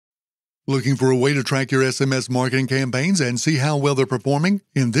Looking for a way to track your SMS marketing campaigns and see how well they're performing?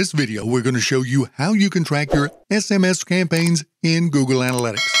 In this video, we're going to show you how you can track your SMS campaigns in Google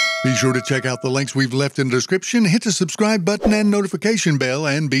Analytics. Be sure to check out the links we've left in the description, hit the subscribe button and notification bell,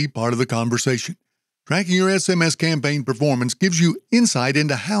 and be part of the conversation. Tracking your SMS campaign performance gives you insight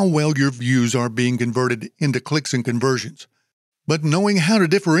into how well your views are being converted into clicks and conversions. But knowing how to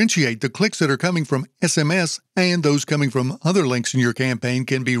differentiate the clicks that are coming from SMS and those coming from other links in your campaign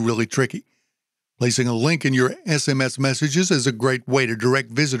can be really tricky. Placing a link in your SMS messages is a great way to direct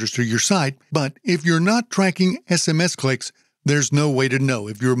visitors to your site, but if you're not tracking SMS clicks, there's no way to know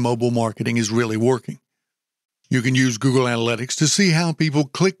if your mobile marketing is really working. You can use Google Analytics to see how people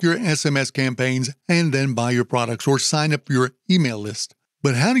click your SMS campaigns and then buy your products or sign up for your email list.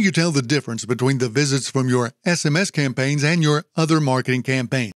 But how do you tell the difference between the visits from your SMS campaigns and your other marketing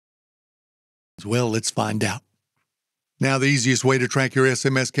campaigns? Well, let's find out. Now, the easiest way to track your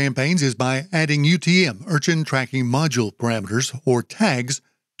SMS campaigns is by adding UTM, Urchin Tracking Module Parameters, or tags,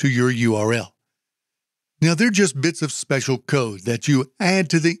 to your URL. Now, they're just bits of special code that you add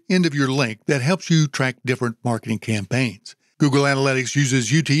to the end of your link that helps you track different marketing campaigns. Google Analytics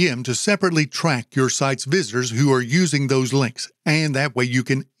uses UTM to separately track your site's visitors who are using those links, and that way you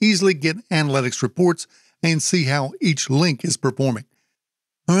can easily get analytics reports and see how each link is performing.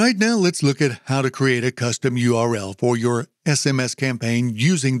 All right, now let's look at how to create a custom URL for your SMS campaign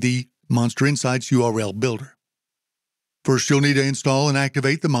using the MonsterInsights URL Builder. First, you'll need to install and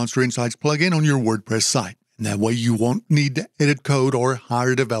activate the MonsterInsights plugin on your WordPress site, and that way you won't need to edit code or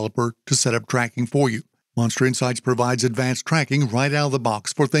hire a developer to set up tracking for you. MonsterInsights provides advanced tracking right out of the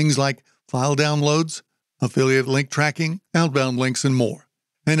box for things like file downloads, affiliate link tracking, outbound links, and more.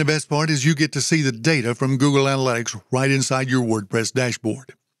 And the best part is you get to see the data from Google Analytics right inside your WordPress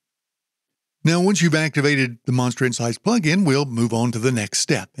dashboard. Now, once you've activated the MonsterInsights plugin, we'll move on to the next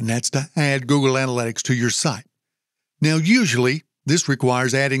step, and that's to add Google Analytics to your site. Now, usually, this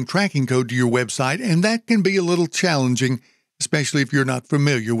requires adding tracking code to your website, and that can be a little challenging, especially if you're not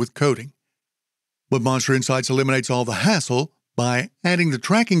familiar with coding. But MonsterInsights eliminates all the hassle by adding the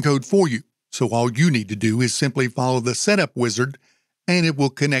tracking code for you. So all you need to do is simply follow the setup wizard, and it will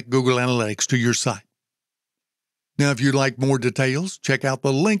connect Google Analytics to your site. Now, if you'd like more details, check out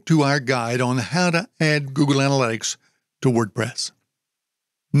the link to our guide on how to add Google Analytics to WordPress.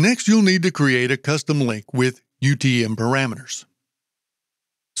 Next, you'll need to create a custom link with UTM parameters.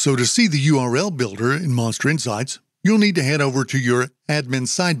 So to see the URL builder in MonsterInsights, you'll need to head over to your admin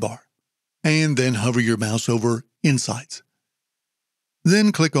sidebar, and then hover your mouse over Insights.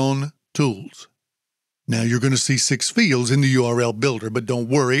 Then click on Tools. Now you're going to see 6 fields in the URL builder, but don't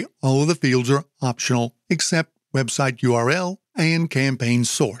worry, all of the fields are optional except website URL and campaign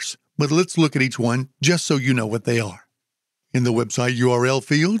source. But let's look at each one just so you know what they are. In the website URL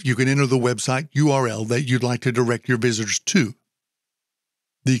field, you can enter the website URL that you'd like to direct your visitors to.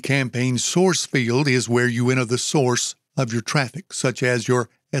 The campaign source field is where you enter the source of your traffic, such as your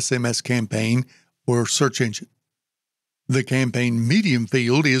SMS campaign or search engine. The campaign medium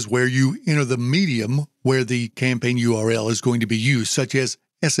field is where you enter the medium where the campaign URL is going to be used, such as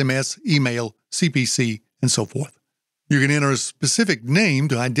SMS, email, CPC, and so forth. You can enter a specific name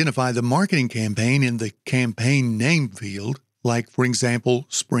to identify the marketing campaign in the campaign name field, like, for example,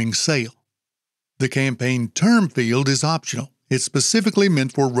 spring sale. The campaign term field is optional. It's specifically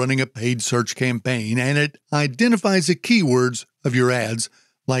meant for running a paid search campaign, and it identifies the keywords of your ads,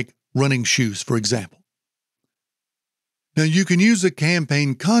 like running shoes, for example. Now, you can use the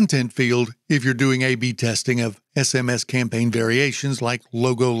campaign content field if you're doing A/B testing of SMS campaign variations like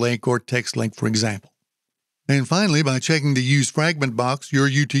logo link or text link, for example. And finally, by checking the Use Fragment box, your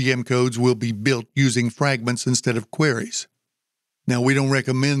UTM codes will be built using fragments instead of queries. Now, we don't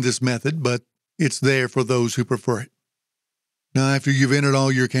recommend this method, but it's there for those who prefer it. Now, after you've entered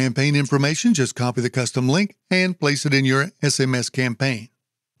all your campaign information, just copy the custom link and place it in your SMS campaign.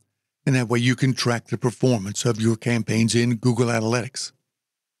 And that way you can track the performance of your campaigns in Google Analytics.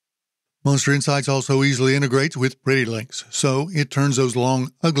 MonsterInsights also easily integrates with Pretty Links, so it turns those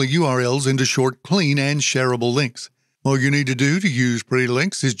long, ugly URLs into short, clean, and shareable links. All you need to do to use Pretty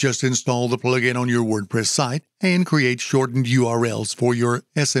Links is just install the plugin on your WordPress site and create shortened URLs for your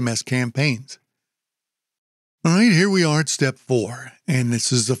SMS campaigns. All right, here we are at step 4, and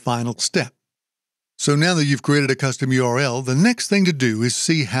this is the final step. So now that you've created a custom URL, the next thing to do is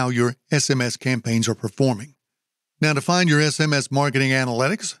see how your SMS campaigns are performing. Now, to find your SMS marketing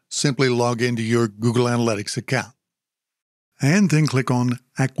analytics, simply log into your Google Analytics account. And then click on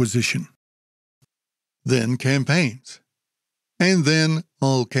Acquisition. Then Campaigns. And then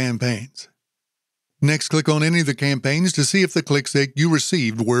All Campaigns. Next, click on any of the campaigns to see if the clicks that you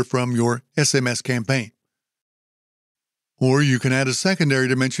received were from your SMS campaign. Or you can add a secondary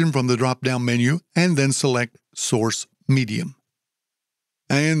dimension from the drop-down menu and then select Source Medium.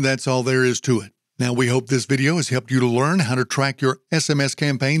 And that's all there is to it. Now, we hope this video has helped you to learn how to track your SMS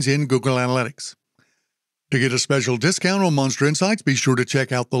campaigns in Google Analytics. To get a special discount on Monster Insights, be sure to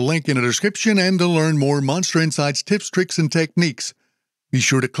check out the link in the description, and to learn more Monster Insights tips, tricks, and techniques, be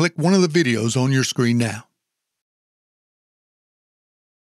sure to click one of the videos on your screen now.